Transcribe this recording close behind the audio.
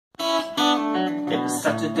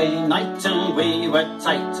Saturday night and we were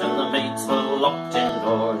tight and the maids were locked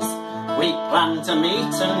indoors. We planned to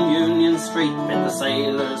meet in Union Street with the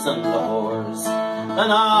sailors and the whores.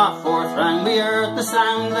 And our fourth round we heard the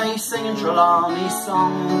sound, they singing Trelawney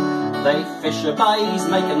song. They fisher-bys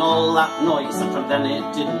making all that noise, and from then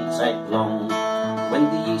it didn't take long. When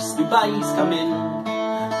the East Looe come in,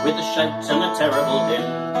 with a shout and a terrible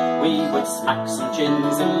din, we would smack some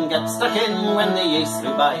gins and get stuck in when the East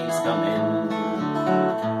Looe come in.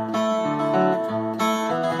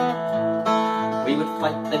 We would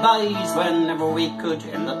fight the boys whenever we could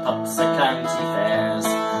in the pubs or county fairs.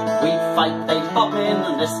 We'd fight, they'd pop in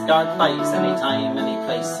and discard boys anytime, any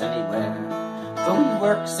place, anywhere. For we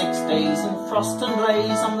work 6 days in frost and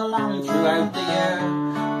blaze on the land throughout the year.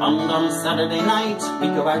 And on Saturday night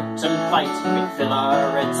we'd go out and fight, we'd fill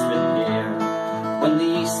our heads with beer. When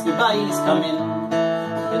the East Looe come in,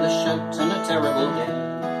 with a shout and a terrible din,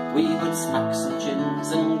 we would smack some gins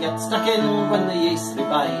and get stuck in when the East Looe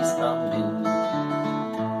come in.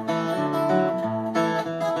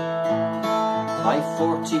 By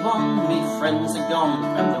 41 me friends are gone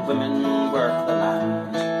and the women work the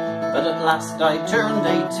land. But at last I turned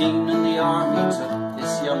 18 and the army took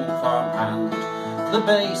this young farmhand. The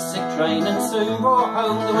basic training soon brought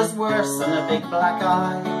home there was worse than a big black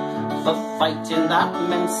eye. For fighting that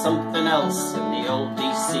meant something else in the old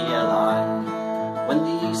DCLI. When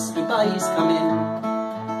the East Looe come in,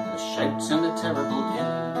 a shout and a terrible din,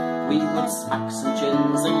 we would smack some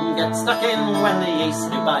gins and get stuck in when the East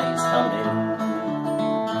Looe come in.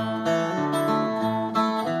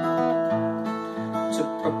 To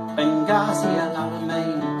Benghazi, El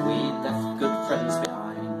Alamein, we left good friends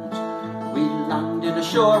behind. We landed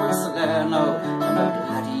ashore in Salerno and the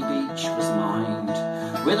bloody beach was mined.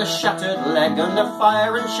 With a shattered leg and a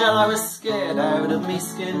firing shell I was scared out of me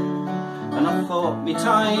skin. And I thought me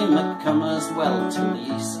time had come as well till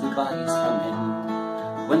the East Looe come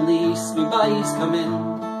in. When the East Looe come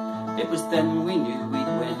in, it was then we knew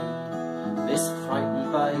we'd win. This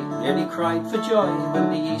frightened boy nearly cried for joy when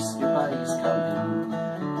the East Looe come in.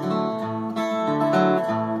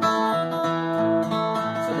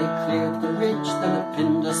 For they cleared the ridge that had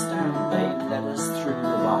pinned us down, they led us through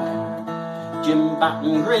the wire. Jim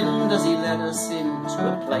Batten grinned as he led us into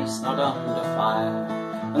a place not under fire.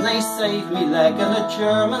 And they saved me leg and a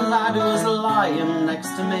German lad who was lying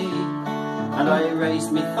next to me. And I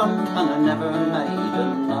raised me thumb and I never made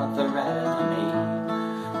another enemy.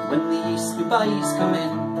 When the East Looe come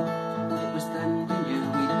in, it was then we knew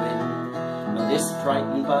we'd win. And this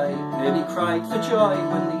frightened boy nearly cried for joy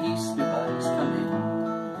when the East Looe come in.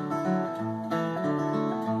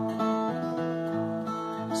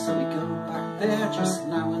 So we go back there just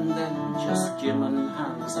now and then, just Jim and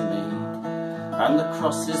Hans and me. And the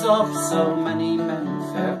crosses of so many men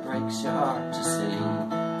fair breaks your heart to see.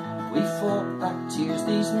 We fought back tears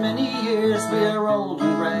these many years, we are old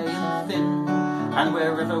and grey and thin. And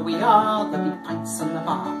wherever we are, there'll be pints in the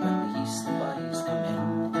bar when the East Looe come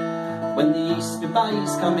in. When the East Looe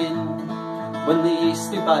come in, when the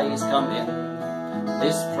East Looe come in,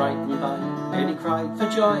 this frightened boy nearly cried for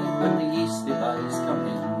joy when the East Looe come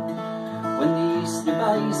in. When the East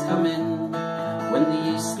Looe come in, when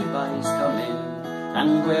the East Looe come in,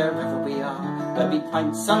 and wherever we are, there'll be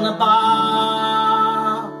pints on the bar.